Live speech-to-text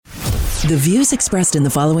The views expressed in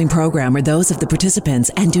the following program are those of the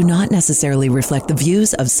participants and do not necessarily reflect the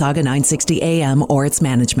views of Saga 960 AM or its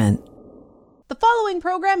management. The following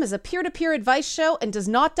program is a peer-to-peer advice show and does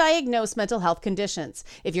not diagnose mental health conditions.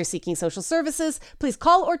 If you're seeking social services, please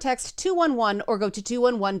call or text 211 or go to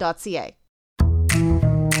 211.ca.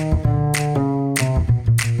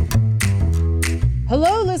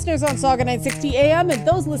 Hello, listeners on Saga 960 AM and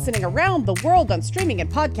those listening around the world on streaming and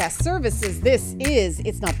podcast services. This is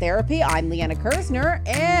It's Not Therapy. I'm Leanna Kersner,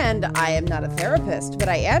 and I am not a therapist, but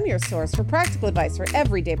I am your source for practical advice for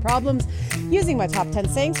everyday problems, using my top 10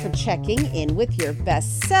 sayings for checking in with your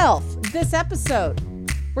best self. This episode,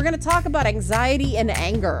 we're going to talk about anxiety and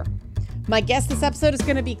anger. My guest this episode is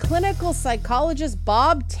going to be clinical psychologist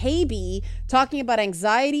Bob Taby, talking about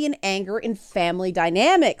anxiety and anger in family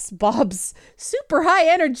dynamics. Bob's super high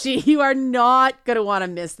energy. You are not going to want to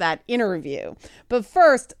miss that interview. But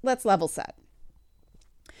first, let's level set.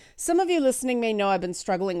 Some of you listening may know I've been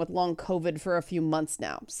struggling with long COVID for a few months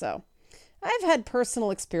now. So I've had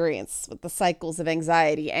personal experience with the cycles of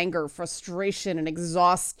anxiety, anger, frustration, and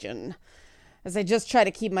exhaustion, as I just try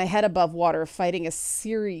to keep my head above water fighting a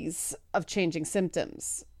series of changing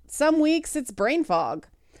symptoms. Some weeks it's brain fog.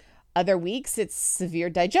 Other weeks it's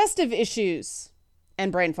severe digestive issues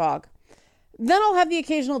and brain fog. Then I'll have the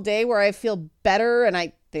occasional day where I feel better and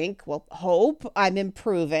I hope I'm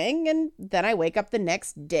improving. And then I wake up the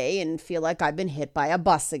next day and feel like I've been hit by a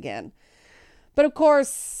bus again. But of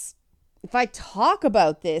course, if I talk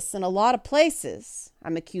about this in a lot of places,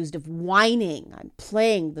 I'm accused of whining. I'm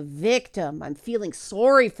playing the victim. I'm feeling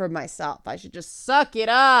sorry for myself. I should just suck it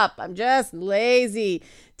up. I'm just lazy.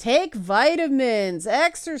 Take vitamins,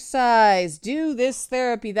 exercise, do this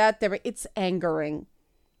therapy, that therapy. It's angering.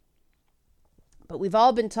 But we've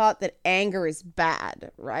all been taught that anger is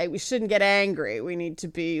bad, right? We shouldn't get angry. We need to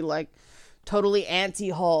be like totally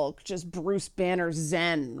anti-Hulk, just Bruce Banner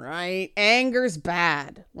Zen, right? Anger's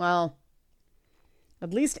bad. Well,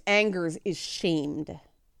 at least anger is shamed.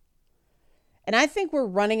 And I think we're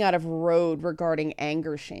running out of road regarding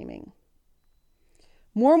anger shaming.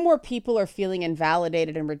 More and more people are feeling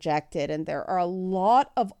invalidated and rejected, and there are a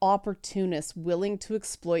lot of opportunists willing to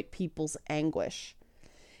exploit people's anguish.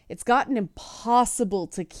 It's gotten impossible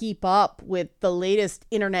to keep up with the latest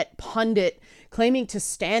internet pundit claiming to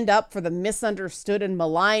stand up for the misunderstood and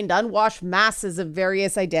maligned, unwashed masses of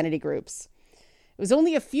various identity groups. It was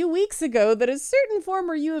only a few weeks ago that a certain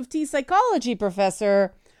former U of T psychology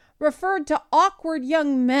professor referred to awkward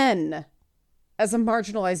young men as a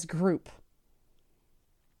marginalized group.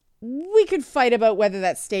 We could fight about whether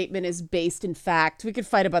that statement is based in fact. We could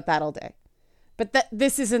fight about that all day. But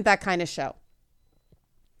this isn't that kind of show.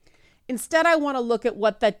 Instead, I want to look at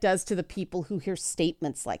what that does to the people who hear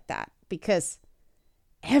statements like that, because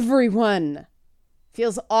everyone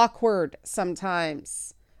feels awkward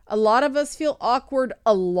sometimes. A lot of us feel awkward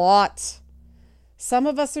a lot. Some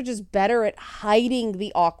of us are just better at hiding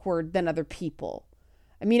the awkward than other people.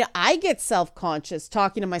 I mean, I get self-conscious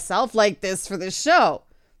talking to myself like this for this show.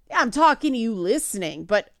 Yeah, I'm talking to you listening,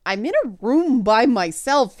 but I'm in a room by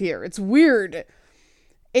myself here. It's weird.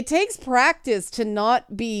 It takes practice to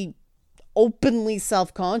not be openly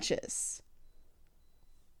self-conscious.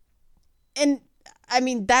 And I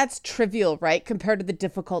mean, that's trivial, right? Compared to the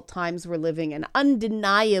difficult times we're living in,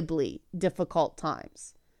 undeniably difficult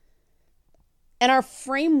times. And our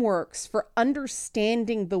frameworks for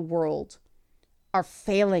understanding the world are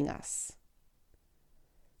failing us.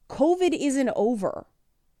 COVID isn't over.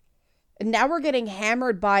 And now we're getting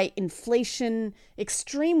hammered by inflation,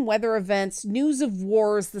 extreme weather events, news of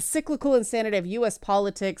wars, the cyclical insanity of U.S.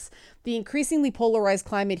 politics, the increasingly polarized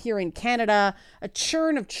climate here in Canada, a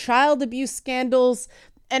churn of child abuse scandals.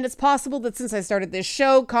 And it's possible that since I started this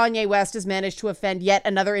show, Kanye West has managed to offend yet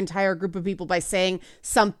another entire group of people by saying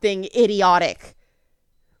something idiotic.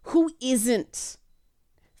 Who isn't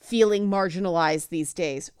feeling marginalized these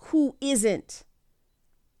days? Who isn't?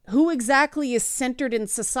 Who exactly is centered in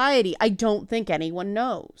society? I don't think anyone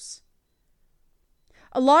knows.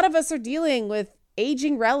 A lot of us are dealing with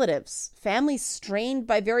aging relatives, families strained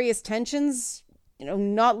by various tensions,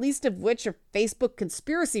 not least of which are Facebook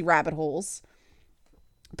conspiracy rabbit holes.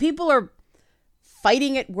 People are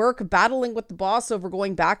fighting at work, battling with the boss over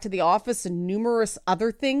going back to the office and numerous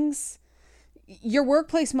other things. Your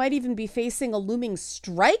workplace might even be facing a looming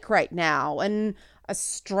strike right now, and a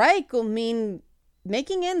strike will mean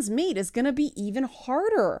making ends meet is going to be even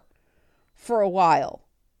harder for a while.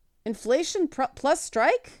 Inflation plus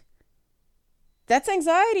strike? That's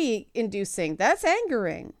anxiety inducing. That's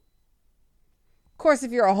angering. Of course,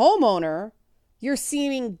 if you're a homeowner, you're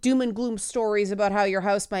seeing doom and gloom stories about how your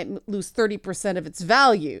house might lose 30% of its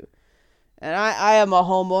value. And I am a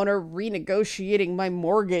homeowner. Renegotiating my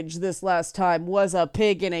mortgage this last time was a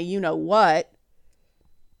pig in a you-know-what.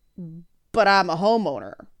 But I'm a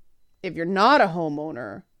homeowner. If you're not a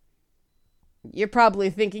homeowner, you're probably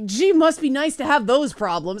thinking, gee, must be nice to have those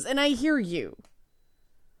problems. And I hear you.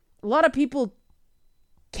 A lot of people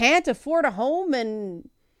can't afford a home and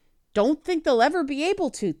don't think they'll ever be able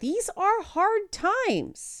to. These are hard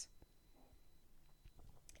times.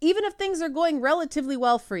 Even if things are going relatively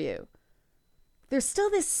well for you, there's still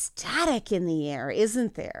this static in the air,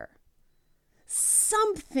 isn't there?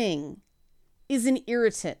 Something is an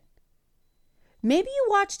irritant. Maybe you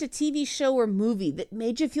watched a TV show or movie that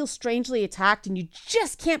made you feel strangely attacked and you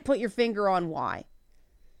just can't put your finger on why.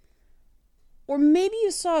 Or maybe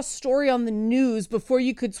you saw a story on the news before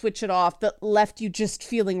you could switch it off that left you just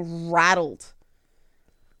feeling rattled.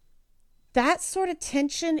 That sort of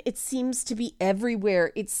tension, it seems to be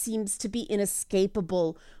everywhere. It seems to be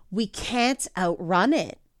inescapable. We can't outrun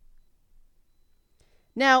it.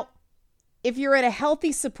 Now, if you're in a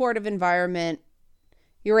healthy, supportive environment,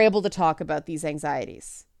 you're able to talk about these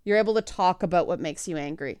anxieties. You're able to talk about what makes you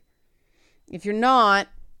angry. If you're not,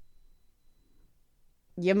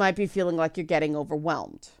 you might be feeling like you're getting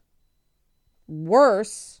overwhelmed.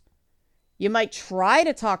 Worse, you might try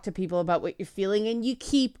to talk to people about what you're feeling and you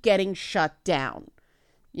keep getting shut down.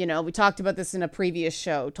 You know, we talked about this in a previous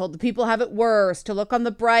show. Told the people have it worse, to look on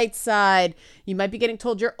the bright side. You might be getting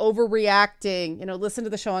told you're overreacting. You know, listen to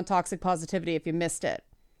the show on toxic positivity if you missed it.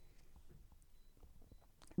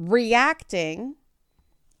 Reacting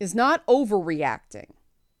is not overreacting.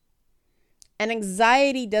 And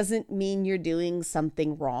anxiety doesn't mean you're doing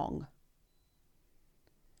something wrong.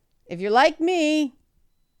 If you're like me,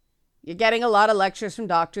 you're getting a lot of lectures from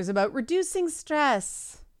doctors about reducing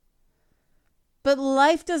stress. But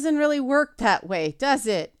life doesn't really work that way, does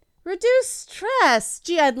it? Reduce stress.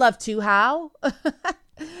 Gee, I'd love to. How?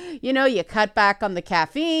 You know, you cut back on the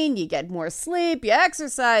caffeine, you get more sleep, you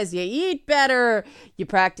exercise, you eat better, you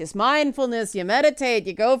practice mindfulness, you meditate,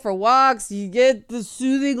 you go for walks, you get the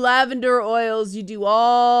soothing lavender oils, you do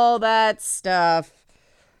all that stuff.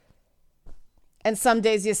 And some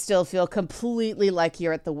days you still feel completely like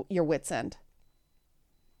you're at your wit's end.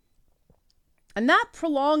 And that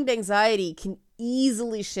prolonged anxiety can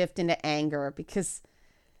easily shift into anger because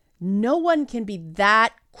no one can be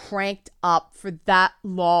that cranked up for that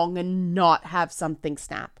long and not have something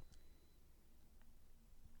snap.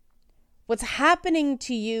 What's happening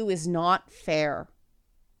to you is not fair.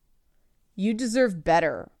 You deserve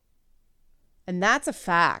better. And that's a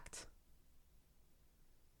fact.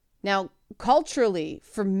 Now, culturally,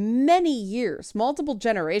 for many years, multiple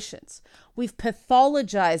generations, we've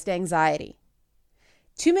pathologized anxiety.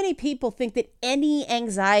 Too many people think that any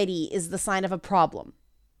anxiety is the sign of a problem,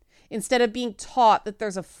 instead of being taught that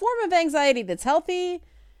there's a form of anxiety that's healthy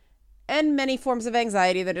and many forms of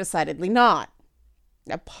anxiety that are decidedly not.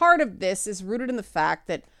 Now, part of this is rooted in the fact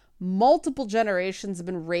that multiple generations have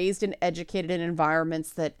been raised and educated in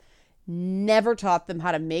environments that never taught them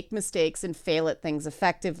how to make mistakes and fail at things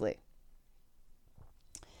effectively.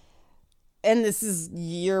 And this is,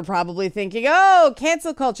 you're probably thinking, oh,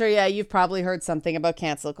 cancel culture. Yeah, you've probably heard something about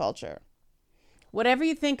cancel culture. Whatever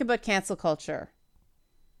you think about cancel culture,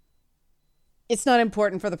 it's not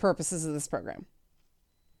important for the purposes of this program.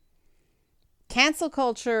 Cancel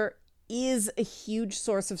culture is a huge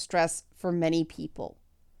source of stress for many people.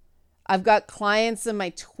 I've got clients in my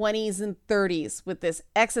 20s and 30s with this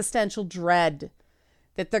existential dread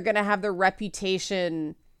that they're going to have their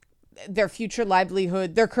reputation, their future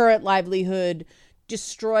livelihood, their current livelihood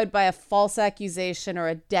destroyed by a false accusation or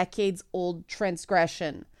a decades-old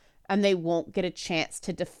transgression, and they won't get a chance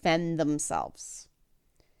to defend themselves.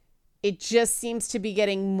 It just seems to be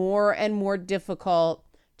getting more and more difficult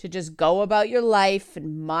to just go about your life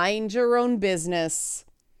and mind your own business.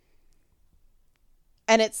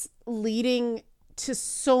 And it's leading to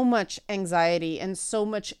so much anxiety and so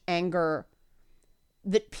much anger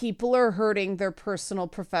that people are hurting their personal,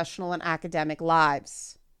 professional, and academic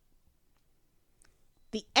lives.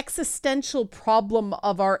 The existential problem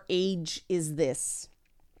of our age is this: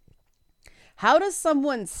 how does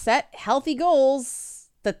someone set healthy goals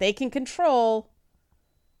that they can control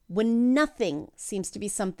when nothing seems to be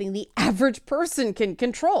something the average person can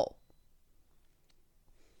control?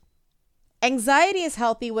 Anxiety is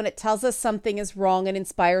healthy when it tells us something is wrong and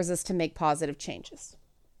inspires us to make positive changes.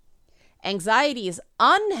 Anxiety is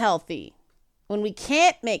unhealthy when we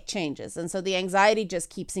can't make changes, and so the anxiety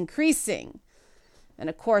just keeps increasing. And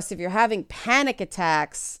of course, if you're having panic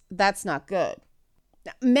attacks, that's not good.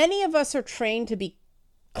 Now, many of us are trained to be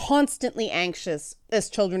constantly anxious as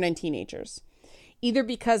children and teenagers. either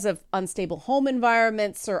because of unstable home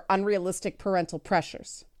environments or unrealistic parental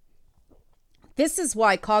pressures. This is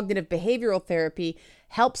why cognitive behavioral therapy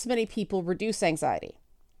helps many people reduce anxiety.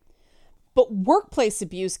 But workplace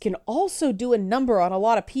abuse can also do a number on a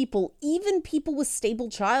lot of people, even people with stable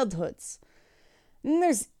childhoods. And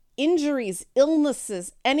there's injuries,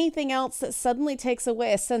 illnesses, anything else that suddenly takes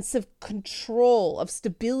away a sense of control, of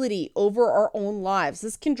stability over our own lives.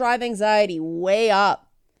 This can drive anxiety way up.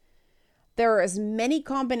 There are as many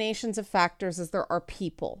combinations of factors as there are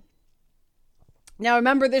people. Now,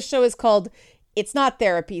 remember, this show is called It's Not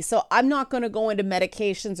Therapy, so I'm not going to go into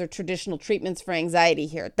medications or traditional treatments for anxiety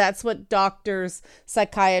here. That's what doctors,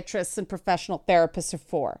 psychiatrists, and professional therapists are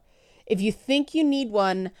for. If you think you need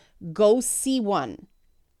one, go see one.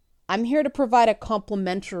 I'm here to provide a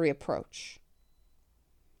complementary approach.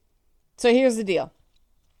 So here's the deal.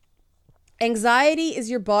 Anxiety is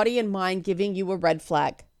your body and mind giving you a red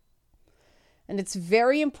flag. And it's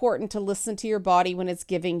very important to listen to your body when it's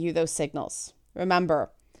giving you those signals.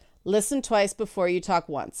 Remember, listen twice before you talk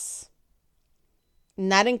once. And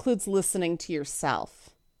that includes listening to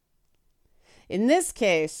yourself. In this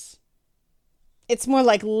case, it's more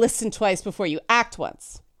like listen twice before you act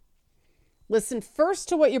once. Listen first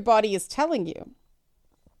to what your body is telling you.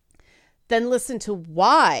 Then listen to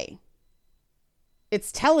why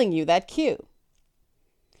it's telling you that cue.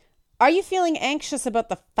 Are you feeling anxious about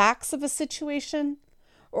the facts of a situation?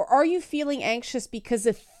 Or are you feeling anxious because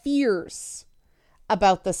of fears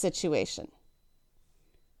about the situation?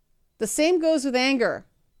 The same goes with anger.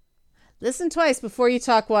 Listen twice before you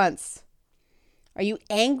talk once. Are you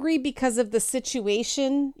angry because of the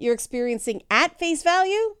situation you're experiencing at face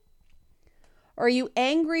value? Or are you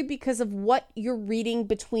angry because of what you're reading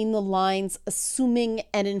between the lines, assuming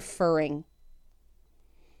and inferring?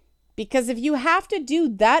 Because if you have to do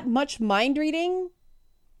that much mind reading,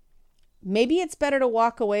 maybe it's better to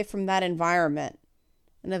walk away from that environment.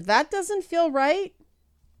 And if that doesn't feel right,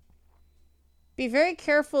 be very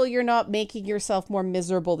careful you're not making yourself more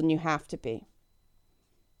miserable than you have to be.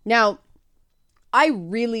 Now, I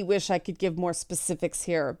really wish I could give more specifics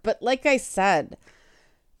here, but like I said,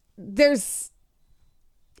 there's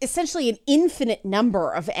essentially an infinite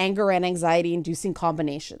number of anger and anxiety inducing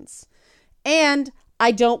combinations. And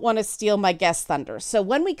I don't want to steal my guest thunder. So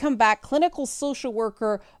when we come back, clinical social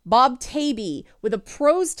worker Bob Taby with a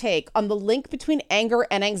pro's take on the link between anger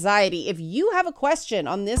and anxiety. If you have a question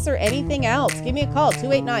on this or anything else, give me a call,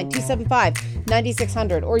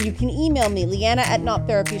 289-275-9600, or you can email me,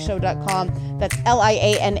 Liana@nottherapyshow.com. That's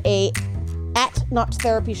Liana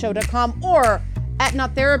 @nottherapyshow.com, or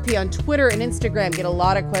 @nottherapy on Twitter and Instagram. Get a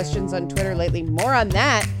lot of questions on Twitter lately. More on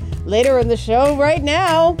that later in the show. Right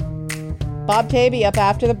now, Bob Taby up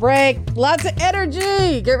after the break. Lots of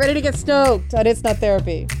energy. Get ready to get stoked on It's Not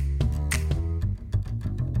Therapy.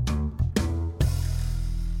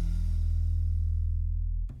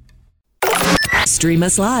 Stream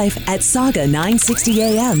us live at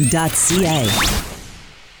saga960am.ca.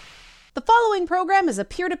 The following program is a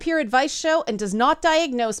peer-to-peer advice show and does not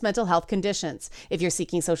diagnose mental health conditions. If you're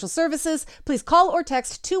seeking social services, please call or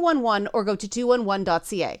text 211 or go to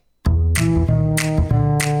 211.ca.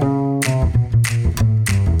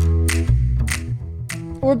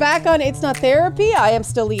 We're back on It's Not Therapy. I am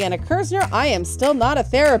still Liana Kersner. I am still not a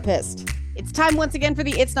therapist. It's time once again for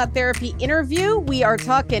the It's Not Therapy interview. We are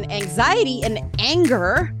talking anxiety and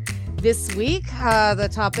anger this week, the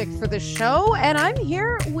topic for the show. And I'm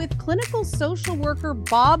here with clinical social worker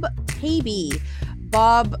Bob Taby.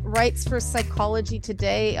 Bob writes for Psychology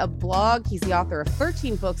Today, a blog. He's the author of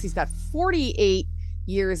 13 books. He's got 48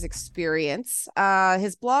 years experience.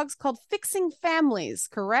 His blog's called Fixing Families,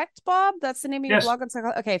 correct, Bob? That's the name of your blog on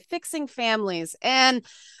Psychology? Okay, Fixing Families. And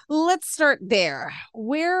let's start there.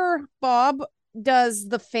 Where, Bob, does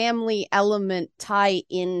the family element tie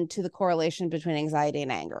into the correlation between anxiety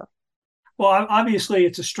and anger? Well, obviously,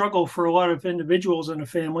 it's a struggle for a lot of individuals in a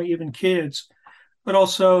family, even kids. But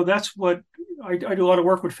also, that's what I do a lot of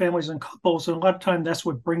work with families and couples, and a lot of time that's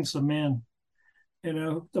what brings them in. You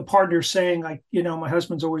know, the partner saying, like, you know, my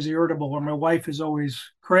husband's always irritable, or my wife is always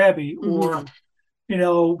crabby, or, you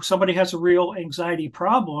know, somebody has a real anxiety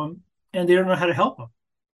problem and they don't know how to help them,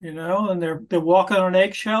 you know, and they're walking on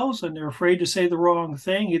eggshells and they're afraid to say the wrong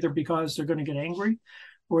thing, either because they're going to get angry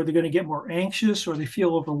or they're going to get more anxious or they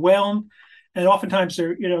feel overwhelmed. And oftentimes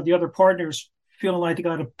they're, you know, the other partner's feeling like they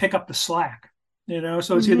got to pick up the slack, you know,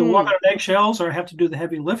 so it's either walking on eggshells or I have to do the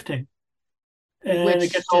heavy lifting. And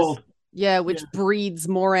it gets old. Yeah, which breeds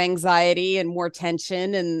more anxiety and more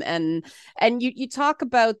tension. And you talk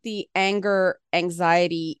about the anger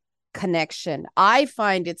anxiety connection. I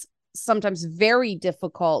find it's sometimes very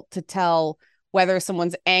difficult to tell whether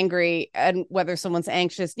someone's angry and whether someone's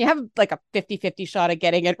anxious. You have like a 50-50 shot at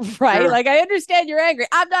getting it right. Sure. Like, I understand you're angry.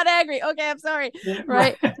 I'm not angry. Okay, I'm sorry. Yeah,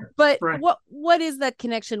 Right. But right. what is that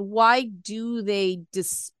connection? Why do they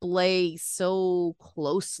display so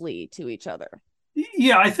closely to each other?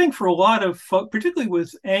 Yeah, I think for a lot of folk, particularly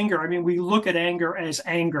with anger, I mean, we look at anger as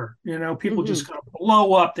anger. People just kind of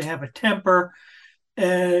blow up, they have a temper,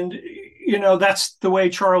 and that's the way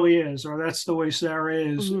Charlie is, or that's the way Sarah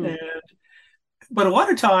is. But a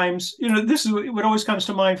lot of times, this is what always comes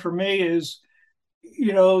to mind for me is,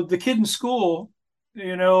 the kid in school,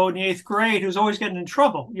 in the eighth grade who's always getting in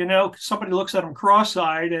trouble. Somebody looks at him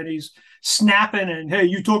cross-eyed and he's snapping and, hey,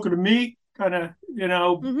 you talking to me? Kind of,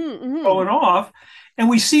 going off. And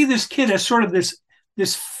we see this kid as sort of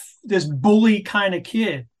this bully kind of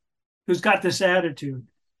kid who's got this attitude.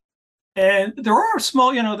 And there are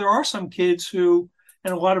some kids who,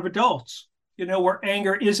 and a lot of adults, where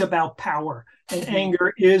anger is about power and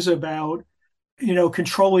anger is about,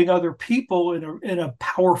 controlling other people in a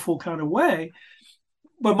powerful kind of way.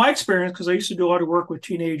 But my experience, because I used to do a lot of work with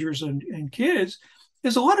teenagers and kids,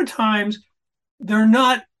 is a lot of times they're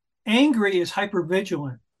not angry as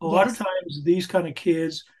hypervigilant. A lot of times these kind of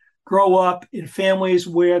kids grow up in families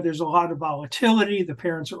where there's a lot of volatility. The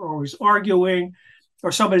parents are always arguing,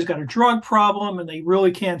 or somebody's got a drug problem and they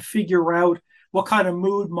really can't figure out what kind of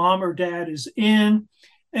mood mom or dad is in.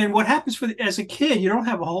 And what happens as a kid, you don't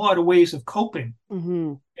have a whole lot of ways of coping.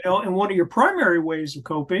 And one of your primary ways of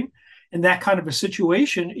coping in that kind of a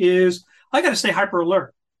situation is I got to stay hyper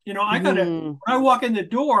alert. I got to, when I walk in the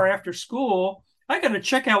door after school, I got to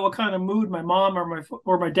check out what kind of mood my mom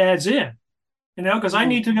or my dad's in, because I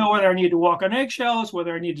need to know whether I need to walk on eggshells,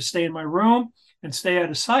 whether I need to stay in my room and stay out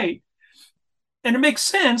of sight. And it makes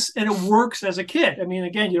sense, and it works as a kid. I mean,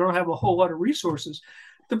 again, you don't have a whole lot of resources.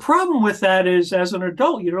 The problem with that is, as an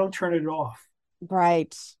adult, you don't turn it off.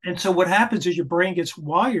 Right. And so what happens is your brain gets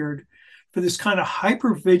wired for this kind of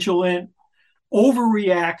hypervigilant,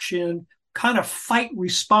 overreaction, kind of fight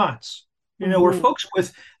response. Where folks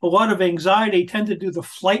with a lot of anxiety tend to do the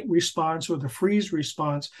flight response or the freeze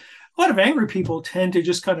response. A lot of angry people tend to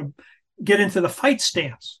just kind of get into the fight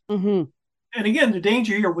stance. And again, the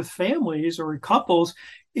danger here with families or couples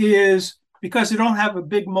is because they don't have a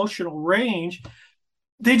big emotional range,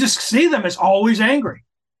 they just see them as always angry.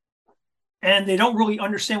 And they don't really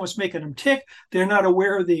understand what's making them tick. They're not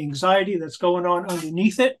aware of the anxiety that's going on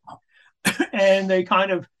underneath it. And they kind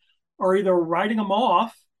of are either writing them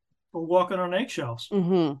off or walking on eggshells.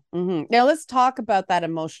 Now let's talk about that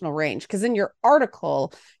emotional range, because in your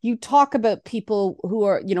article you talk about people who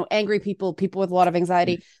are, angry people with a lot of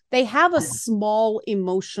anxiety. They have a small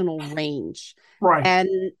emotional range, right? And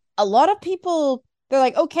a lot of people, they're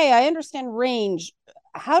like, okay, I understand range.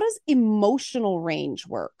 How does emotional range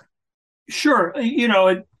work? Sure,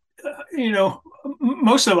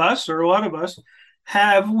 most of us, or a lot of us,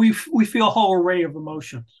 we feel a whole array of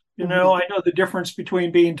emotions. I know the difference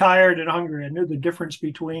between being tired and hungry. I know the difference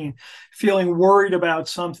between feeling worried about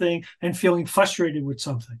something and feeling frustrated with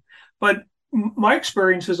something. But my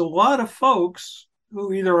experience is a lot of folks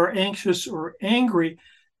who either are anxious or angry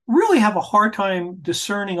really have a hard time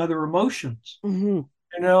discerning other emotions. The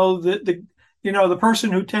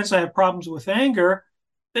person who tends to have problems with anger,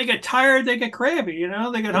 they get tired, they get crabby,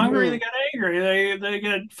 they get hungry, they get angry, they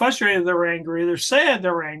get frustrated, they're angry, they're sad,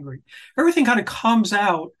 they're angry. Everything kind of comes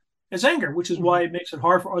out as anger, which is why it makes it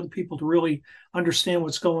hard for other people to really understand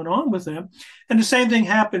what's going on with them. And the same thing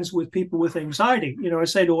happens with people with anxiety. I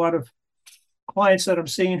say to a lot of clients that I'm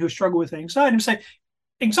seeing who struggle with anxiety, I say,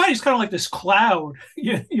 anxiety is kind of like this cloud,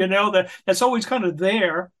 that's always kind of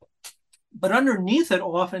there. But underneath it,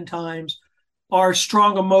 oftentimes, are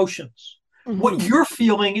strong emotions. What you're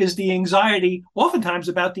feeling is the anxiety, oftentimes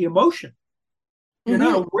about the emotion. You're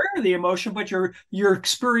not aware of the emotion, but you're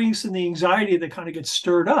experiencing the anxiety that kind of gets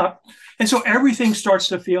stirred up. And so everything starts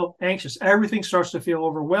to feel anxious. Everything starts to feel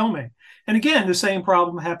overwhelming. And again, the same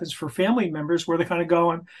problem happens for family members where they're kind of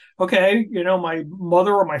going, okay, my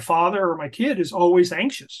mother or my father or my kid is always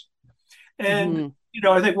anxious. And,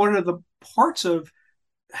 I think one of the parts of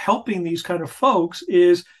helping these kind of folks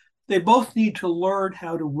is they both need to learn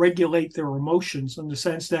how to regulate their emotions, in the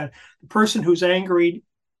sense that the person who's angry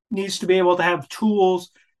needs to be able to have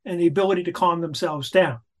tools and the ability to calm themselves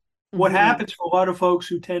down. What happens for a lot of folks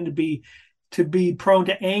who tend to be prone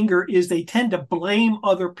to anger is they tend to blame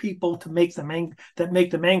other people to make them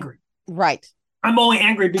angry. Right. I'm only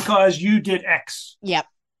angry because you did X. Yep.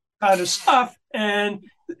 Kind of stuff. And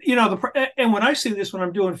and when I see this, when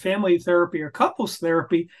I'm doing family therapy or couples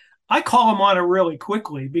therapy, I call them on it really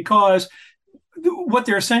quickly, because what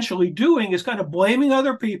they're essentially doing is kind of blaming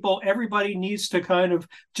other people. Everybody needs to kind of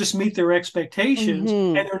just meet their expectations,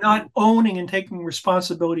 and they're not owning and taking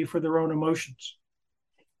responsibility for their own emotions.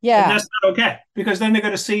 Yeah. And that's not okay, because then they're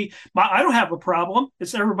going to see, I don't have a problem.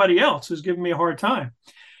 It's everybody else who's giving me a hard time.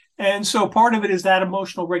 And so part of it is that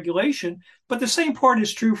emotional regulation. But the same part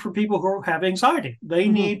is true for people who have anxiety. They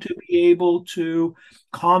need to be able to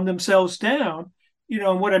calm themselves down.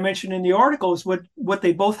 And what I mentioned in the article is what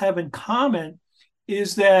they both have in common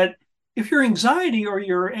is that if your anxiety or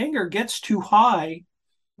your anger gets too high,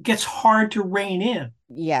 it gets hard to rein in.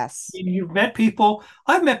 Yes. I've met people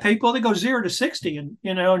that go 0 to 60 in,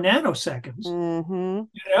 nanoseconds,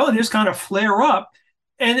 and just kind of flare up.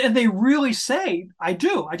 And they really say, I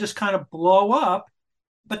do. I just kind of blow up,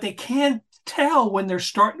 but they can't tell when it's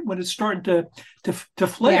starting to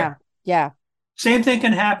flare. Yeah. Same thing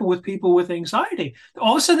can happen with people with anxiety.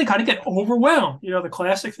 All of a sudden, they kind of get overwhelmed. The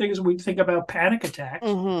classic thing is we think about panic attacks.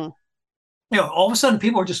 All of a sudden,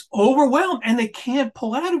 people are just overwhelmed and they can't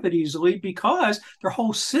pull out of it easily because their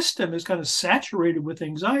whole system is kind of saturated with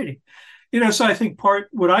anxiety. So I think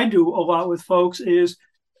what I do a lot with folks is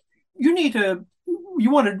you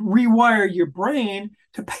want to rewire your brain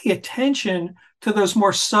to pay attention to those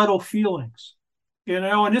more subtle feelings,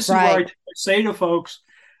 and this is where I say to folks,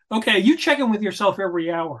 okay, you check in with yourself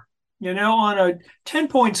every hour, on a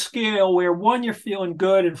 10-point scale where 1, you're feeling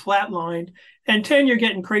good and flatlined, and 10, you're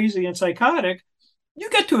getting crazy and psychotic. You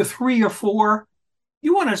get to a 3 or 4,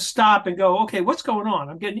 you want to stop and go, okay, what's going on?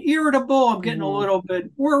 I'm getting irritable. I'm getting a little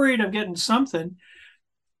bit worried. I'm getting something.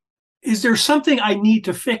 Is there something I need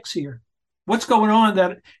to fix here? What's going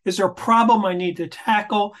on? Is there a problem I need to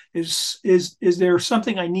tackle? Is there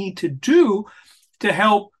something I need to do to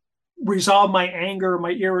help resolve my anger, my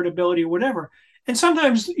irritability, whatever? And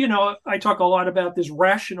sometimes, I talk a lot about this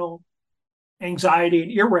rational anxiety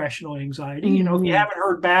and irrational anxiety. If you haven't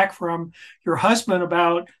heard back from your husband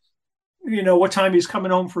about, what time he's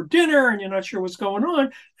coming home for dinner and you're not sure what's going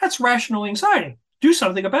on, that's rational anxiety. Do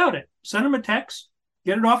something about it. Send him a text,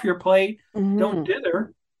 get it off your plate. Don't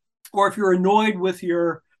dither. Or if you're annoyed with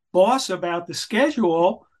your boss about the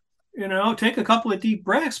schedule, take a couple of deep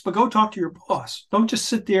breaths, but go talk to your boss. Don't just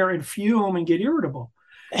sit there and fume and get irritable.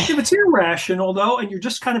 If it's irrational, though, and you're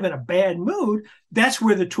just kind of in a bad mood, that's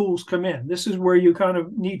where the tools come in. This is where you kind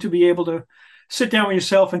of need to be able to sit down with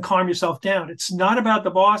yourself and calm yourself down. It's not about the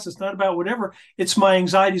boss. It's not about whatever. It's my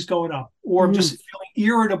anxiety's going up, or I'm just feeling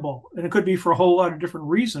irritable. And it could be for a whole lot of different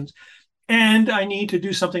reasons. And I need to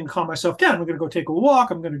do something to calm myself down. I'm going to go take a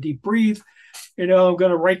walk. I'm going to deep breathe. I'm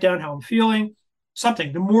going to write down how I'm feeling.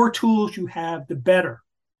 Something. The more tools you have, the better.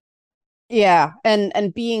 Yeah.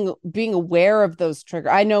 And being aware of those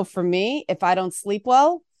triggers. I know for me, if I don't sleep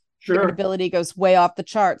well, irritability goes way off the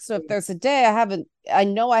chart. So if there's a day I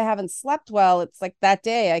know I haven't slept well, it's like that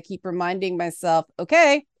day I keep reminding myself,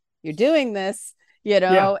 okay, you're doing this,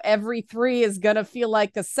 every 3 is going to feel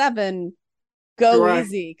like a 7. Go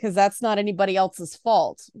easy, because that's not anybody else's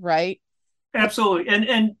fault, right? Absolutely.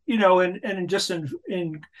 And just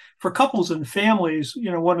for couples and families,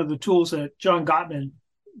 one of the tools that John Gottman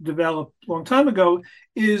developed a long time ago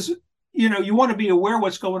is, you want to be aware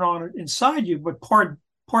what's going on inside you, but part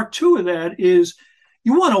 2 of that is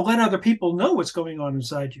you want to let other people know what's going on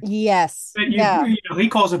inside you. Yes. He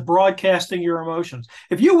calls it broadcasting your emotions.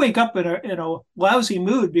 If you wake up in a lousy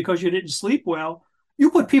mood because you didn't sleep well, you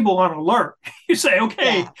put people on alert. You say,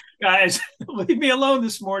 okay, guys, leave me alone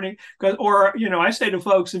this morning. I say to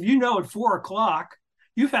folks, if at 4:00,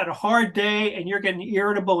 you've had a hard day and you're getting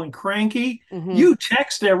irritable and cranky, you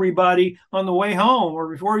text everybody on the way home or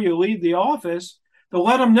before you leave the office to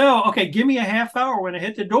let them know, okay, give me a half hour when I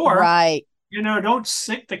hit the door. Right. Don't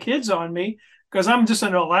sick the kids on me because I'm just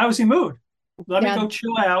in a lousy mood. Let me go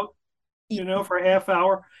chill out, for a half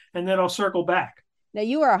hour, and then I'll circle back. Now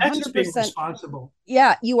you are 100% responsible.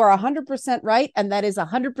 Yeah, you are 100% right. And that is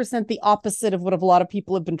 100% the opposite of what a lot of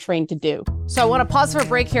people have been trained to do. So I want to pause for a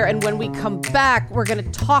break here. And when we come back, we're going to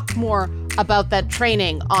talk more about that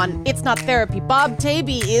training on It's Not Therapy. Bob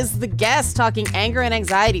Taby is the guest talking anger and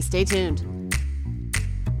anxiety. Stay tuned.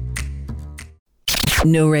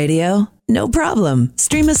 No radio? No problem.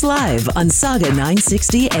 Stream us live on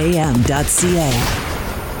saga960am.ca.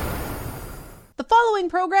 The following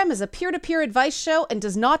program is a peer-to-peer advice show and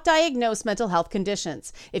does not diagnose mental health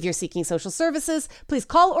conditions. If you're seeking social services, please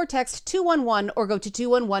call or text 211 or go to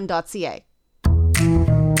 211.ca.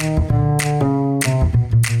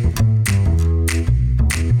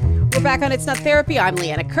 We're back on It's Not Therapy. I'm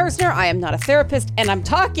Leanna Kersner. I am not a therapist, and I'm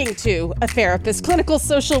talking to a therapist, clinical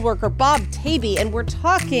social worker Bob Taby, and we're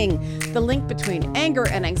talking the link between anger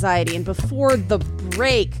and anxiety. And before the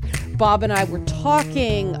break, Bob and I were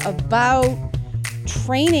talking about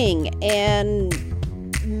training and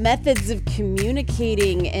methods of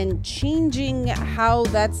communicating and changing how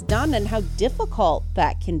that's done and how difficult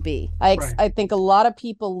that can be. I think a lot of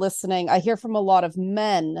people listening, I hear from a lot of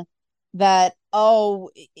men that, oh,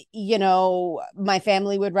 you know, my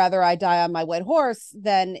family would rather I die on my white horse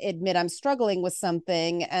than admit I'm struggling with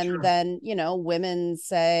something. And then, you know, women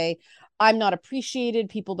say, I'm not appreciated.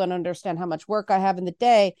 People don't understand how much work I have in the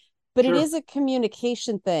day. But it is a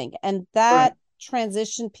communication thing. And that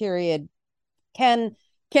transition period can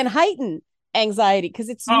heighten anxiety because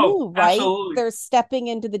it's new, right? Absolutely. They're stepping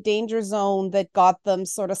into the danger zone that got them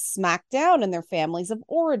sort of smacked down in their families of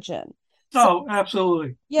origin. So,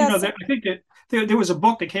 absolutely. Yes. You know, I think that there was a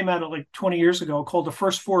book that came out like 20 years ago called The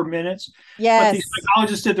First 4 Minutes. Yes. But these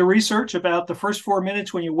psychologists did the research about the first 4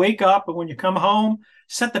 minutes when you wake up and when you come home,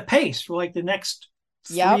 set the pace for like the next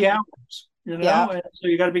 3 hours, you know, and so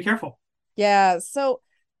you got to be careful. Yeah. So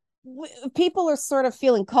people are sort of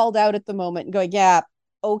feeling called out at the moment and going, yeah,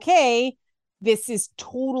 okay, this is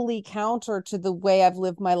totally counter to the way I've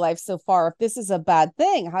lived my life so far. If this is a bad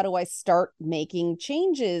thing, how do I start making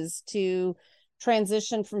changes to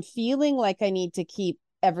transition from feeling like I need to keep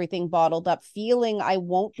everything bottled up, feeling I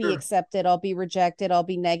won't be accepted, I'll be rejected, I'll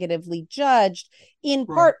be negatively judged, in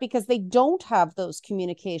part because they don't have those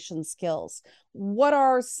communication skills? What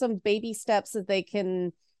are some baby steps that they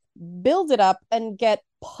can build it up and get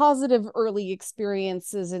positive early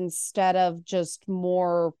experiences instead of just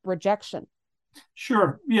more rejection?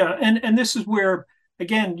 Sure. Yeah. And this is where,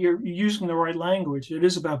 again, you're using the right language. It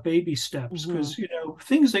is about baby steps because, you know,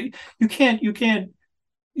 things that you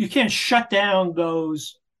can't shut down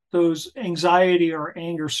those anxiety or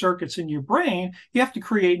anger circuits in your brain. You have to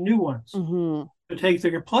create new ones to take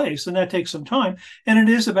their place. And that takes some time. And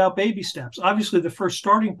it is about baby steps. Obviously, the first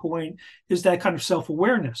starting point is that kind of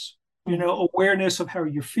self-awareness, you know, awareness of how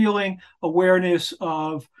you're feeling, awareness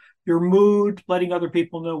of your mood, letting other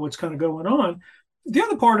people know what's kind of going on. The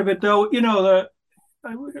other part of it, though, you know,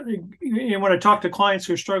 when I talk to clients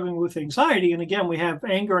who are struggling with anxiety, and again, we have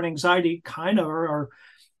anger and anxiety kind of are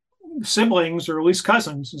siblings or at least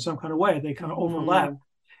cousins in some kind of way. They kind of overlap.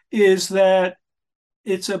 Is that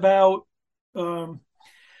it's about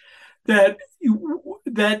that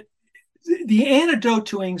the antidote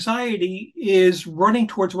to anxiety is running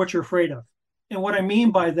towards what you're afraid of. And what I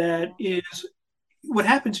mean by that is what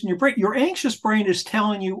happens in your brain. Your anxious brain is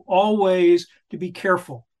telling you always to be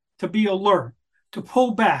careful, to be alert, to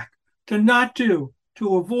pull back, to not do,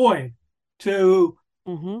 to avoid, to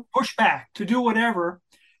push back, to do whatever.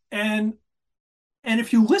 And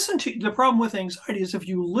if you listen to, the problem with anxiety is if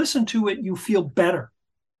you listen to it, you feel better.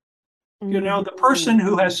 You know, the person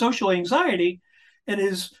who has social anxiety and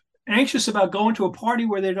is anxious about going to a party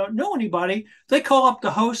where they don't know anybody, they call up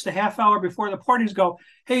the host a half hour before the parties, go,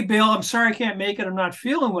 hey, Bill, I'm sorry I can't make it. I'm not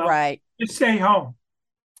feeling well. Right. Just stay home.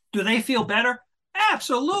 Do they feel better?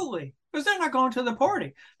 Absolutely, because they're not going to the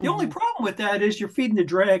party. The only problem with that is you're feeding the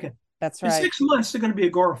dragon. That's right. In 6 months, they're going to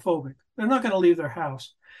be agoraphobic. They're not going to leave their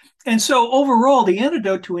house. And so overall, the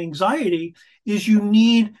antidote to anxiety is you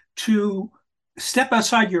need to step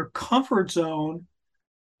outside your comfort zone,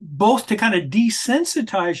 both to kind of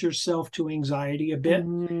desensitize yourself to anxiety a bit,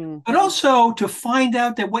 but also to find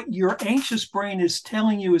out that what your anxious brain is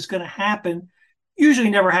telling you is going to happen usually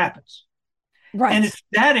never happens. Right. And it's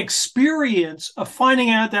that experience of finding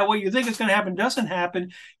out that what you think is going to happen doesn't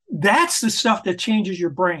happen. That's the stuff that changes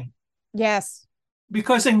your brain. Yes.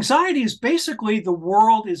 Because anxiety is basically the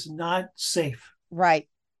world is not safe. Right.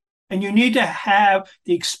 And you need to have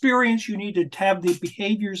the experience, you need to have the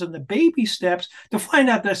behaviors and the baby steps to find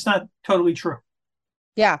out that's not totally true.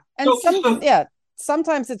 Yeah. And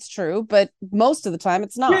sometimes it's true, but most of the time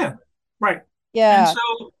it's not. Yeah. Right. Yeah. And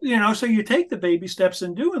so, you know, so you take the baby steps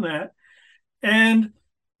in doing that. And,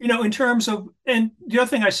 you know, in terms of, and the other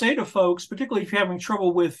thing I say to folks, particularly if you're having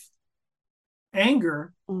trouble with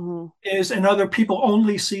anger, is, and other people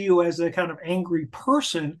only see you as a kind of angry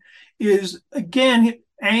person, is, again,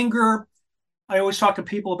 anger. I always talk to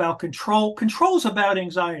people about control. Control is about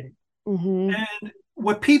anxiety. And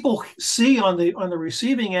what people see on the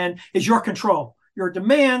receiving end is your control, your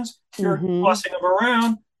demands, you're bossing them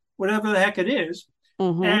around, whatever the heck it is.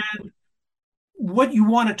 And what you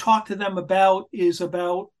want to talk to them about is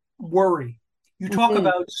about worry. You talk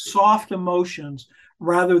about soft emotions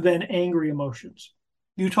rather than angry emotions.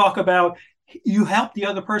 You talk about, you help the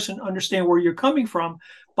other person understand where you're coming from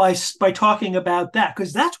by talking about that,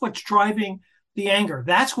 because that's what's driving the anger.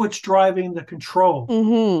 That's what's driving the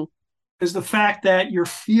control. Is the fact that you're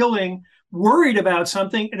feeling worried about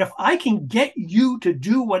something. And if I can get you to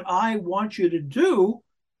do what I want you to do,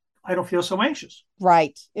 I don't feel so anxious.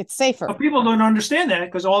 Right. It's safer. But people don't understand that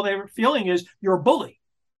because all they're feeling is you're a bully.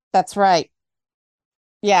 That's right.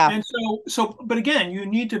 Yeah. And but again, you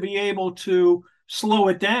need to be able to slow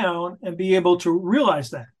it down and be able to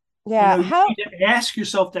realize that. Yeah. You need to ask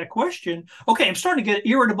yourself that question. Okay, I'm starting to get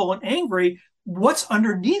irritable and angry. What's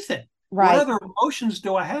underneath it? Right. What other emotions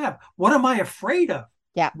do I have? What am I afraid of?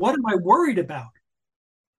 Yeah. What am I worried about?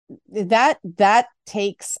 That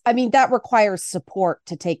takes, I mean, that requires support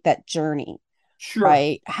to take that journey. Sure.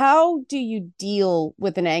 Right. How do you deal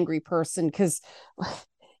with an angry person? Because,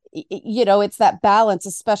 it's that balance,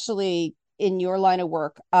 especially in your line of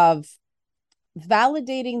work, of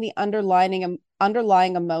validating the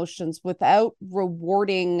underlying emotions without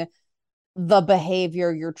rewarding the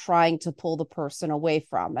behavior you're trying to pull the person away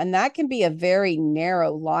from. And that can be a very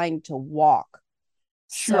narrow line to walk.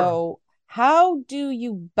 Sure. So how do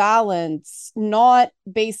you balance not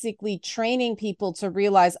basically training people to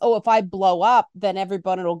realize, oh, if I blow up, then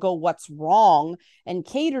everybody will go, what's wrong, and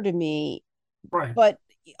cater to me. Right. But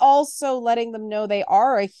also letting them know they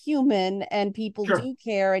are a human and people Sure. do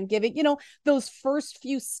care, and giving, those first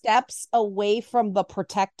few steps away from the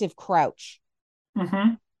protective crouch.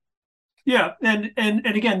 Mm-hmm. Yeah. And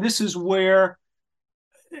again, this is where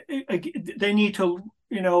they need to,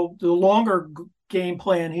 the longer game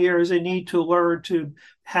plan here is they need to learn to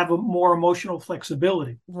have a more emotional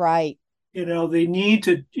flexibility. Right. They need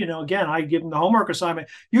to, again, I give them the homework assignment.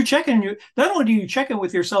 Not only do you check in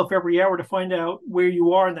with yourself every hour to find out where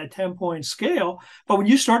you are in that 10-point scale, but when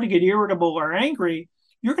you start to get irritable or angry,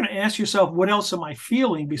 you're going to ask yourself, what else am I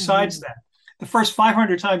feeling besides that? The first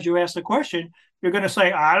 500 times you ask the question, you're going to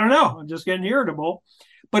say, I don't know, I'm just getting irritable.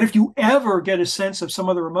 But if you ever get a sense of some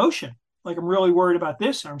other emotion, like I'm really worried about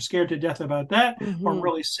this, or I'm scared to death about that, or I'm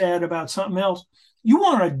really sad about something else, you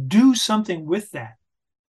want to do something with that.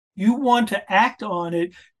 You want to act on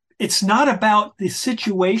it. It's not about the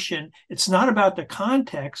situation. It's not about the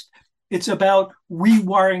context. It's about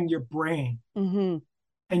rewiring your brain. Mm-hmm.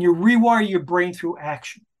 And you rewire your brain through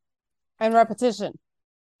action. And repetition.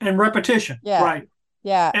 Yeah. Right.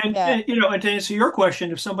 Yeah. And to answer your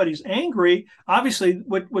question, if somebody's angry, obviously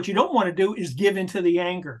what you don't want to do is give into the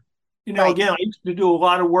anger. Right. Again, I used to do a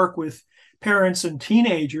lot of work with parents and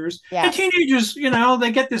teenagers. Yeah. And teenagers,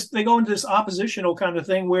 they go into this oppositional kind of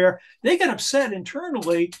thing where they get upset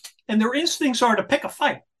internally and their instincts are to pick a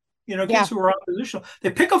fight. Kids who are oppositional, they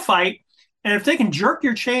pick a fight. And if they can jerk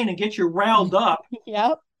your chain and get you riled up,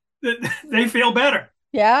 they feel better.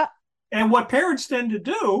 Yeah. And what parents tend to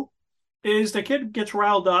do is the kid gets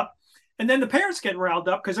riled up and then the parents get riled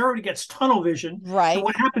up because everybody gets tunnel vision. Right. And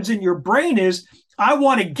what happens in your brain is, I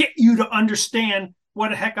want to get you to understand what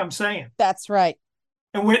the heck I'm saying. That's right.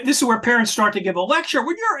 And this is where parents start to give a lecture.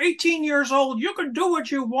 When you're 18 years old, you can do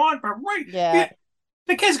what you want, but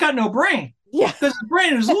the kid's got no brain. Yeah. Because the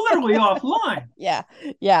brain is literally offline. Yeah.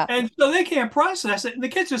 Yeah. And so they can't process it. And the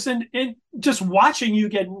kid's just in just watching you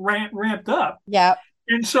get ramped up. Yeah.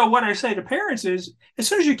 And so what I say to parents is, as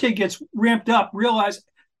soon as your kid gets ramped up, realize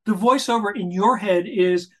the voiceover in your head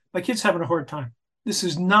is, my kid's having a hard time. This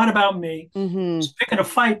is not about me. Mm-hmm. He's picking a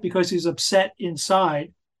fight because he's upset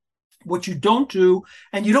inside. What you don't do,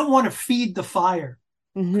 and you don't want to feed the fire.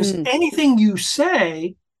 Because anything you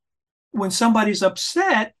say when somebody's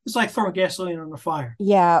upset is like throwing gasoline on the fire.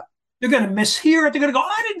 Yeah. They're going to mishear it. They're going to go,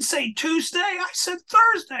 I didn't say Tuesday. I said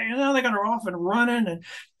Thursday. And now they're going to off and running. And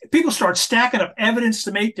people start stacking up evidence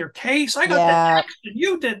to make their case. I got the text and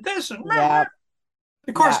you did this. And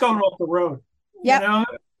the car's going off the road. Yeah.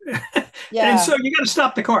 And so you got to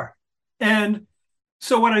stop the car. And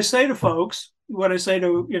so what I say to folks, what I say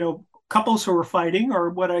to, couples who are fighting, or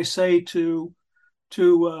what I say to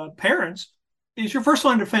parents is, your first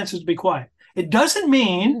line of defense is to be quiet. It doesn't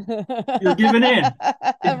mean you're giving in.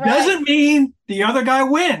 It doesn't mean the other guy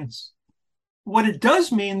wins. What it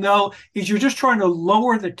does mean, though, is you're just trying to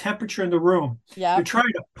lower the temperature in the room. Yep. You're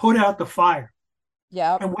trying to put out the fire.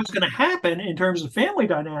 Yeah. And what's going to happen in terms of family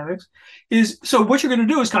dynamics is, so what you're going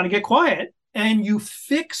to do is kind of get quiet, and you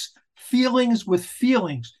fix feelings with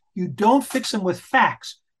feelings. You don't fix them with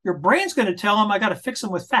facts. Your brain's going to tell them, I got to fix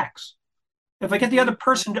them with facts. If I get the other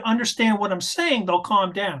person to understand what I'm saying, they'll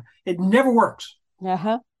calm down. It never works.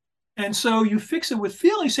 Uh-huh. And so you fix it with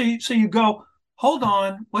feelings. So you go, hold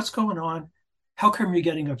on, what's going on? How come you're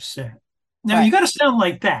getting upset? Now, you got to sound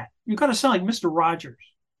like that. You got to sound like Mr. Rogers.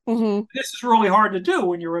 Mm-hmm. This is really hard to do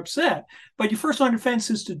when you're upset. But your first line of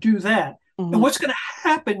defense is to do that. Mm-hmm. And what's going to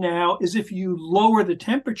happen now is, if you lower the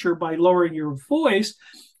temperature by lowering your voice,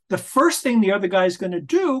 the first thing the other guy is going to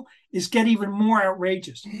do is get even more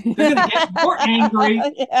outrageous. They're going to get more angry.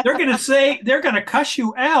 Yeah. They're going to cuss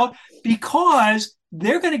you out, because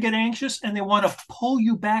they're going to get anxious and they want to pull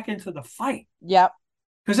you back into the fight Yep.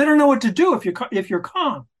 because they don't know what to do if you're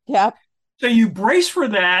calm. Yep. So you brace for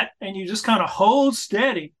that and you just kind of hold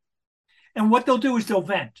steady. And what they'll do is they'll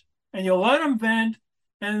vent, and you'll let them vent,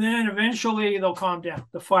 and then eventually they'll calm down.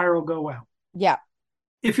 The fire will go out. Yeah.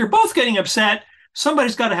 If you're both getting upset,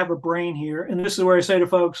 somebody's got to have a brain here. And this is where I say to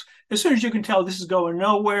folks, as soon as you can tell this is going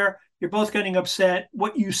nowhere, you're both getting upset.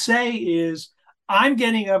 What you say is, I'm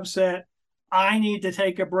getting upset. I need to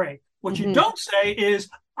take a break. What you don't say is,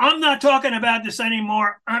 I'm not talking about this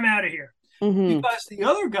anymore. I'm out of here. Because the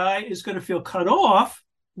other guy is going to feel cut off.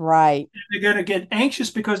 Right. They're going to get anxious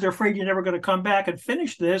because they're afraid you're never going to come back and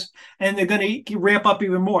finish this. And they're going to ramp up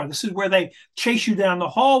even more. This is where they chase you down the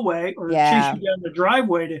hallway or chase you down the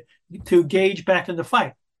driveway to gauge back in the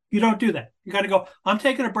fight. You don't do that. You got to go, I'm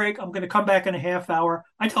taking a break. I'm going to come back in a half hour.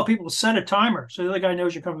 I tell people to set a timer so the other guy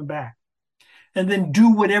knows you're coming back. And then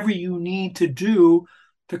do whatever you need to do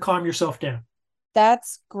to calm yourself down.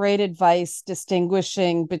 That's great advice,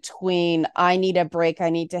 distinguishing between I need a break, I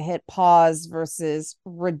need to hit pause versus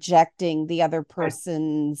rejecting the other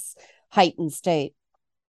person's heightened state.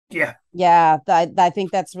 Yeah. Yeah. I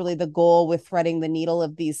think that's really the goal with threading the needle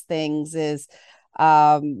of these things is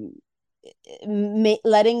letting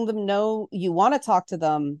them know you want to talk to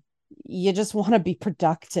them. You just want to be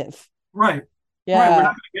productive. Right. Yeah. Right. We're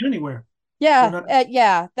not going to get anywhere. Yeah.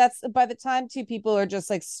 Yeah. That's by the time two people are just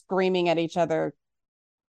like screaming at each other,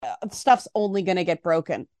 stuff's only going to get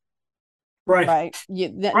broken. Right. Right.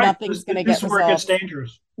 Nothing's going to get resolved. This is where it gets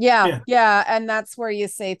dangerous. Yeah. And that's where you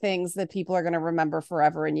say things that people are going to remember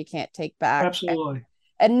forever and you can't take back. Absolutely.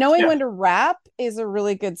 And knowing when to wrap is a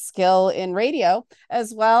really good skill in radio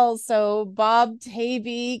as well. So Bob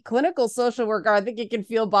Tavey, clinical social worker, I think you can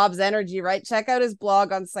feel Bob's energy, right? Check out his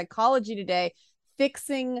blog on Psychology Today,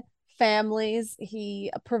 Fixing Families.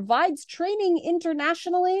 He provides training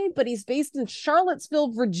internationally, but he's based in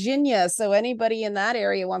Charlottesville, Virginia. So anybody in that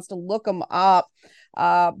area wants to look him up.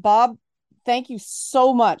 Bob, thank you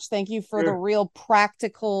so much. Thank you for the real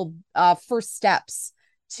practical first steps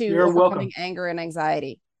to overcoming anger and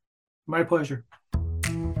anxiety. My pleasure.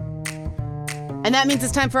 And that means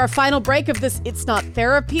it's time for our final break of this It's Not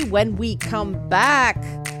Therapy. When we come back,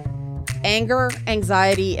 anger,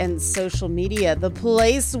 anxiety, and social media, the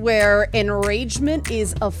place where enragement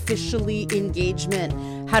is officially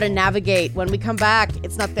engagement. How to navigate. When we come back,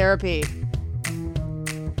 It's Not Therapy.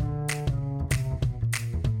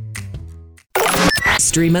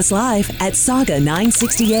 Stream us live at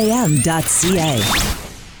saga960am.ca.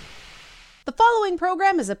 The following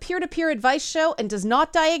program is a peer-to-peer advice show and does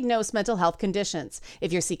not diagnose mental health conditions.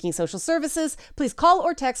 If you're seeking social services, please call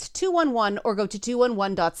or text 211 or go to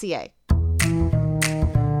 211.ca.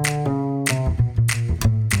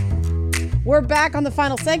 We're back on the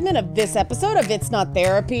final segment of this episode of It's Not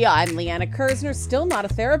Therapy. I'm Leanna Kersner, still not a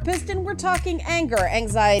therapist, and we're talking anger,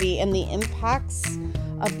 anxiety, and the impacts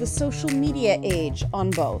of the social media age on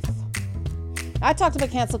both. I talked about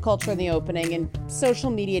cancel culture in the opening, and social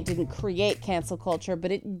media didn't create cancel culture,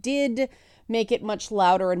 but it did make it much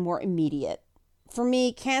louder and more immediate. For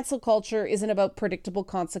me, cancel culture isn't about predictable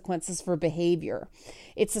consequences for behavior.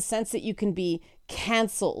 It's a sense that you can be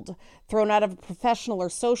canceled, thrown out of a professional or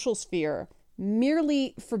social sphere,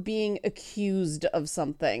 merely for being accused of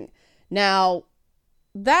something. Now,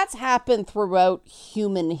 that's happened throughout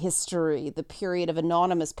human history. The period of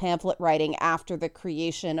anonymous pamphlet writing after the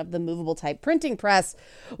creation of the movable type printing press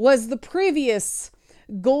was the previous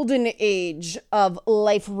golden age of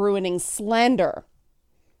life-ruining slander.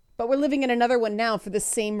 But we're living in another one now for the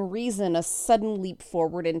same reason, a sudden leap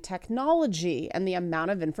forward in technology and the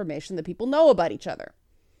amount of information that people know about each other.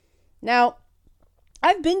 Now,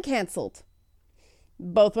 I've been canceled.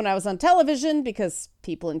 Both when I was on television, because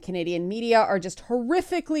people in Canadian media are just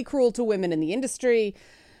horrifically cruel to women in the industry,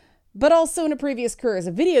 but also in a previous career as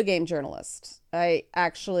a video game journalist. I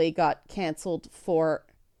actually got canceled for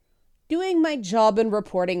doing my job and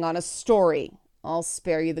reporting on a story. I'll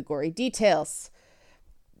spare you the gory details.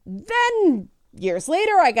 Then, years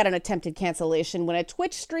later, I got an attempted cancellation when a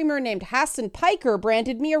Twitch streamer named Hassan Piker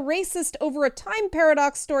branded me a racist over a time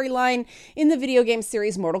paradox storyline in the video game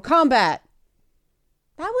series Mortal Kombat.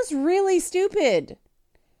 That was really stupid.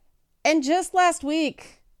 And just last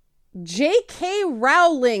week, J.K.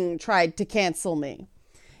 Rowling tried to cancel me.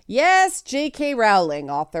 Yes, J.K.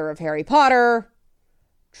 Rowling, author of Harry Potter,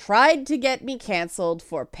 tried to get me canceled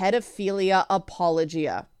for pedophilia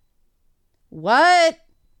apologia. What?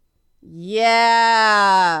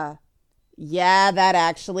 Yeah, that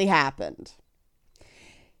actually happened.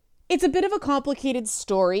 It's a bit of a complicated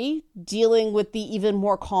story dealing with the even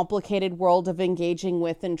more complicated world of engaging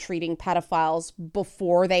with and treating pedophiles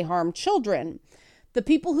before they harm children. The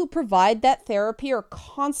people who provide that therapy are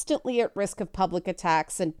constantly at risk of public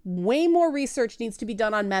attacks, and way more research needs to be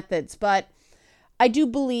done on methods. But I do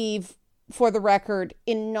believe, for the record,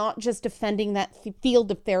 in not just defending that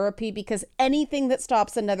field of therapy, because anything that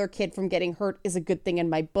stops another kid from getting hurt is a good thing in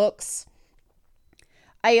my books.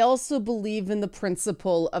 I also believe in the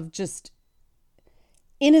principle of just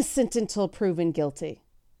innocent until proven guilty.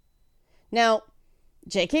 Now,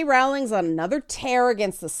 J.K. Rowling's on another tear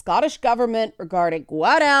against the Scottish government regarding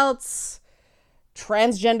what else?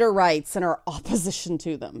 Transgender rights and her opposition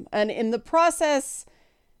to them. And in the process,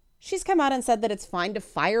 she's come out and said that it's fine to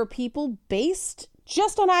fire people based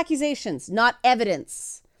just on accusations, not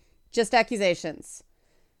evidence, just accusations.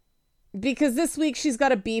 Because this week she's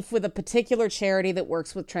got a beef with a particular charity that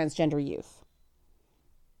works with transgender youth.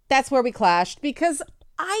 That's where we clashed, because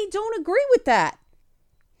I don't agree with that.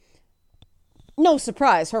 No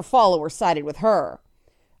surprise, her followers sided with her.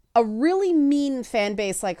 A really mean fan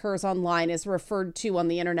base like hers online is referred to on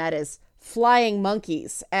the internet as flying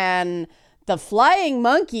monkeys, and the flying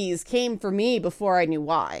monkeys came for me before I knew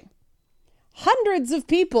why. Hundreds of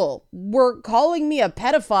people were calling me a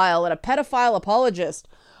pedophile and a pedophile apologist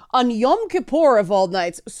on Yom Kippur of all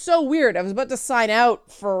nights. So weird. I was about to sign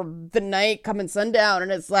out for the night coming sundown,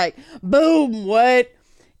 and it's like, boom, what?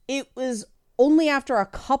 It was only after a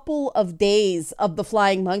couple of days of the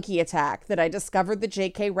flying monkey attack that I discovered that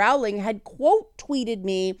J.K. Rowling had quote tweeted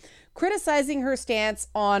me criticizing her stance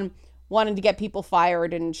on wanting to get people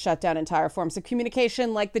fired and shut down entire forms of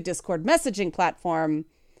communication like the Discord messaging platform.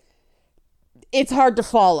 It's hard to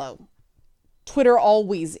follow. Twitter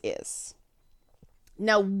always is.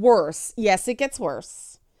 Now, worse. Yes, it gets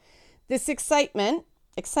worse. This excitement,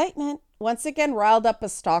 once again riled up a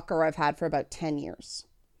stalker I've had for about 10 years.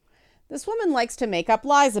 This woman likes to make up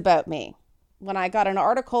lies about me. When I got an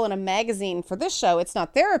article in a magazine for this show, It's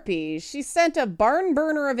Not Therapy, she sent a barn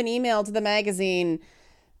burner of an email to the magazine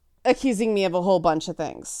accusing me of a whole bunch of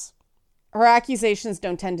things. Her accusations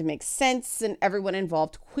don't tend to make sense, and everyone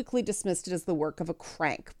involved quickly dismissed it as the work of a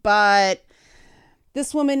crank. But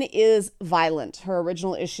this woman is violent. Her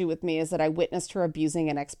original issue with me is that I witnessed her abusing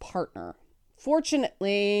an ex-partner.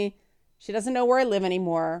 Fortunately, she doesn't know where I live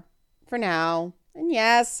anymore, for now. And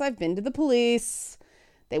yes, I've been to the police.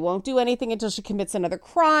 They won't do anything until she commits another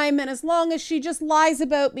crime, and as long as she just lies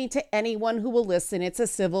about me to anyone who will listen, it's a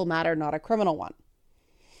civil matter, not a criminal one.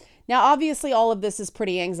 Now, obviously, all of this is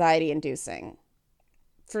pretty anxiety-inducing.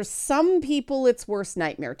 For some people, it's worse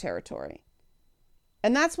nightmare territory.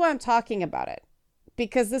 And that's why I'm talking about it.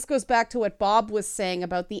 Because this goes back to what Bob was saying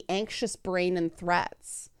about the anxious brain and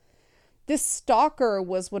threats. This stalker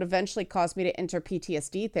was what eventually caused me to enter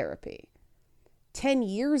PTSD therapy. 10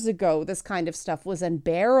 years ago, this kind of stuff was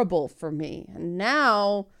unbearable for me. And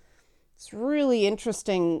now it's really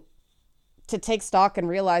interesting to take stock and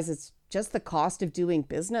realize it's just the cost of doing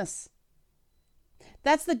business.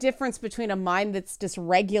 That's the difference between a mind that's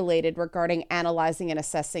dysregulated regarding analyzing and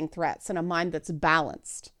assessing threats and a mind that's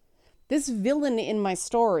balanced. This villain in my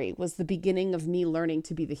story was the beginning of me learning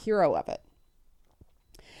to be the hero of it.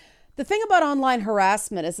 The thing about online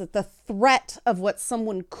harassment is that the threat of what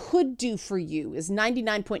someone could do for you is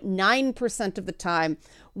 99.9% of the time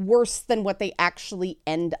worse than what they actually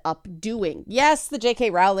end up doing. Yes, the J.K.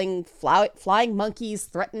 Rowling flying monkeys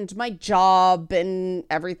threatened my job and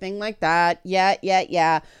everything like that.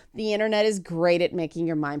 Yeah. The internet is great at making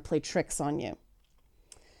your mind play tricks on you.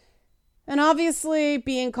 And obviously,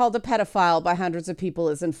 being called a pedophile by hundreds of people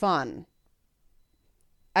isn't fun.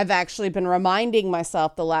 I've actually been reminding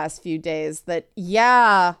myself the last few days that,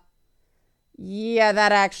 yeah,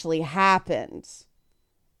 that actually happened.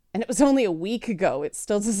 And it was only a week ago. It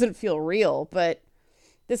still doesn't feel real, but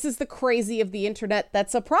this is the crazy of the internet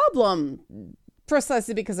that's a problem,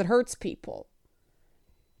 precisely because it hurts people.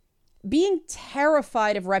 Being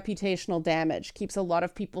terrified of reputational damage keeps a lot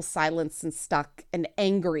of people silenced and stuck and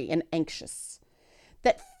angry and anxious.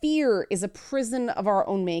 That fear is a prison of our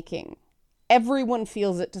own making. Everyone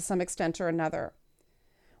feels it to some extent or another.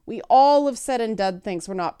 We all have said and done things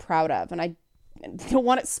we're not proud of, and I don't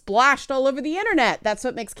want it splashed all over the internet. That's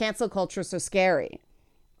what makes cancel culture so scary.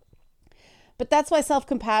 But that's why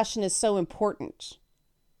self-compassion is so important.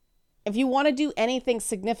 If you want to do anything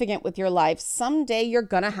significant with your life, someday you're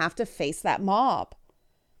going to have to face that mob.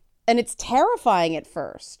 And it's terrifying at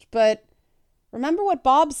first, but remember what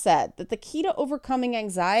Bob said, that the key to overcoming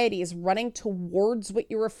anxiety is running towards what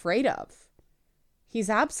you're afraid of. He's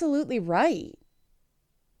absolutely right.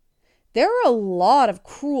 There are a lot of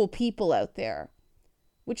cruel people out there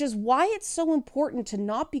which is why it's so important to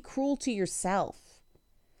not be cruel to yourself.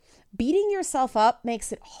 Beating yourself up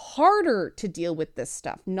makes it harder to deal with this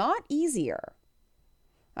stuff, not easier.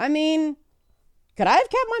 I mean, could I have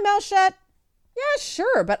kept my mouth shut? Yeah,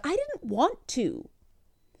 sure, but I didn't want to.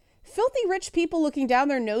 Filthy rich people looking down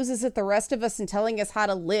their noses at the rest of us and telling us how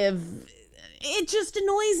to live, it just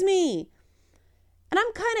annoys me. And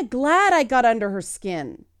I'm kind of glad I got under her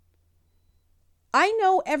skin. I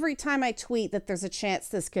know every time I tweet that there's a chance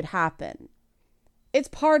this could happen. It's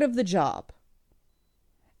part of the job.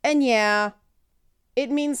 And yeah,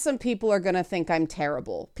 it means some people are going to think I'm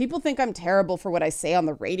terrible. People think I'm terrible for what I say on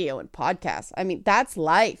the radio and podcasts. I mean, that's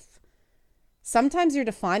life. Sometimes you're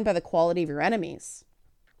defined by the quality of your enemies.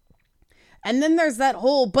 And then there's that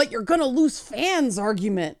whole, but you're going to lose fans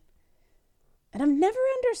argument. And I've never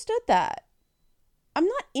understood that. I'm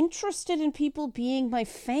not interested in people being my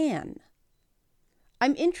fan.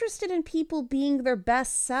 I'm interested in people being their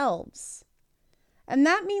best selves. And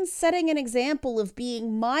that means setting an example of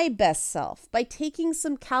being my best self by taking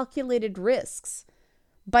some calculated risks,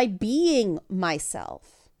 by being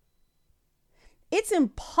myself. It's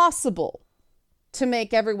impossible to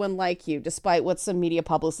make everyone like you, despite what some media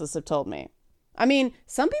publicists have told me. I mean,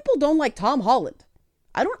 some people don't like Tom Holland.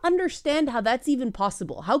 I don't understand how that's even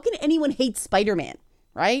possible. How can anyone hate Spider-Man,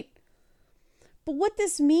 right? But what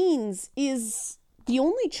this means is the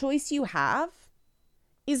only choice you have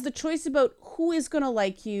is the choice about who is going to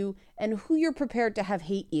like you and who you're prepared to have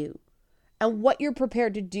hate you and what you're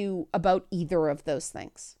prepared to do about either of those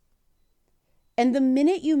things. And the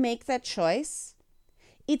minute you make that choice,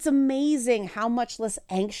 it's amazing how much less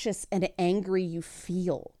anxious and angry you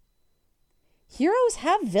feel. Heroes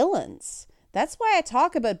have villains. That's why I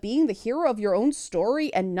talk about being the hero of your own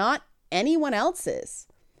story and not anyone else's.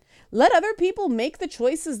 Let other people make the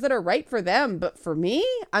choices that are right for them. But for me,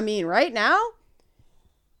 I mean, right now,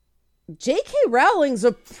 J.K. Rowling's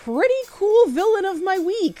a pretty cool villain of my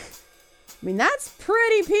week. I mean, that's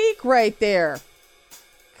pretty peak right there.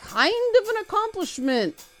 Kind of an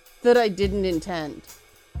accomplishment that I didn't intend.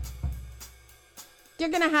 You're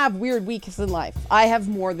going to have weird weeks in life. I have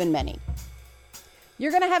more than many.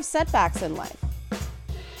 You're going to have setbacks in life.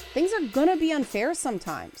 Things are going to be unfair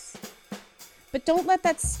sometimes. But don't let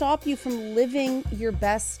that stop you from living your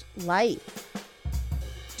best life.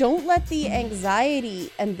 Don't let the anxiety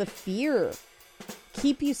and the fear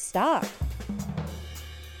keep you stuck.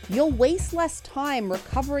 You'll waste less time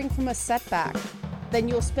recovering from a setback than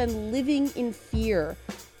you'll spend living in fear,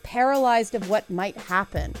 paralyzed of what might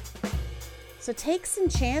happen. So take some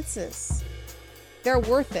chances. They're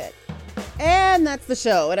worth it. And that's the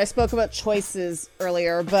show. And I spoke about choices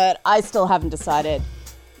earlier, but I still haven't decided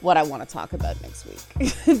what I want to talk about next week.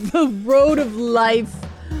 The road of life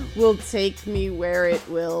will take me where it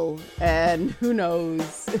will. And who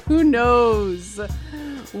knows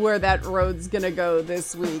where that road's gonna go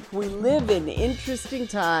this week. We live in interesting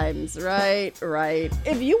times, right?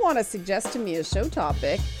 If you want to suggest to me a show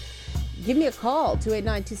topic, give me a call,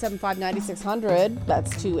 289-275-9600.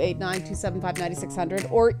 That's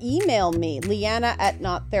 289-275-9600. Or email me,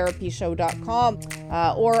 Leanna@nottherapyshow.com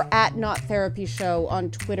or @nottherapyshow on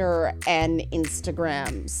Twitter and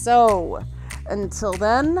Instagram. So until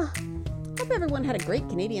then, hope everyone had a great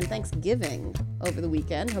Canadian Thanksgiving over the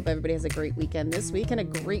weekend. Hope everybody has a great weekend this week and a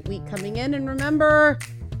great week coming in. And remember,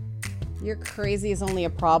 your crazy is only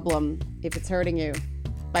a problem if it's hurting you.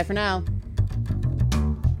 Bye for now.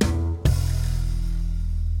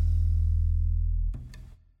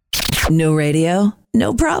 No radio?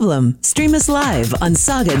 No problem. Stream us live on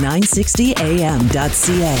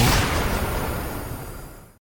saga960am.ca.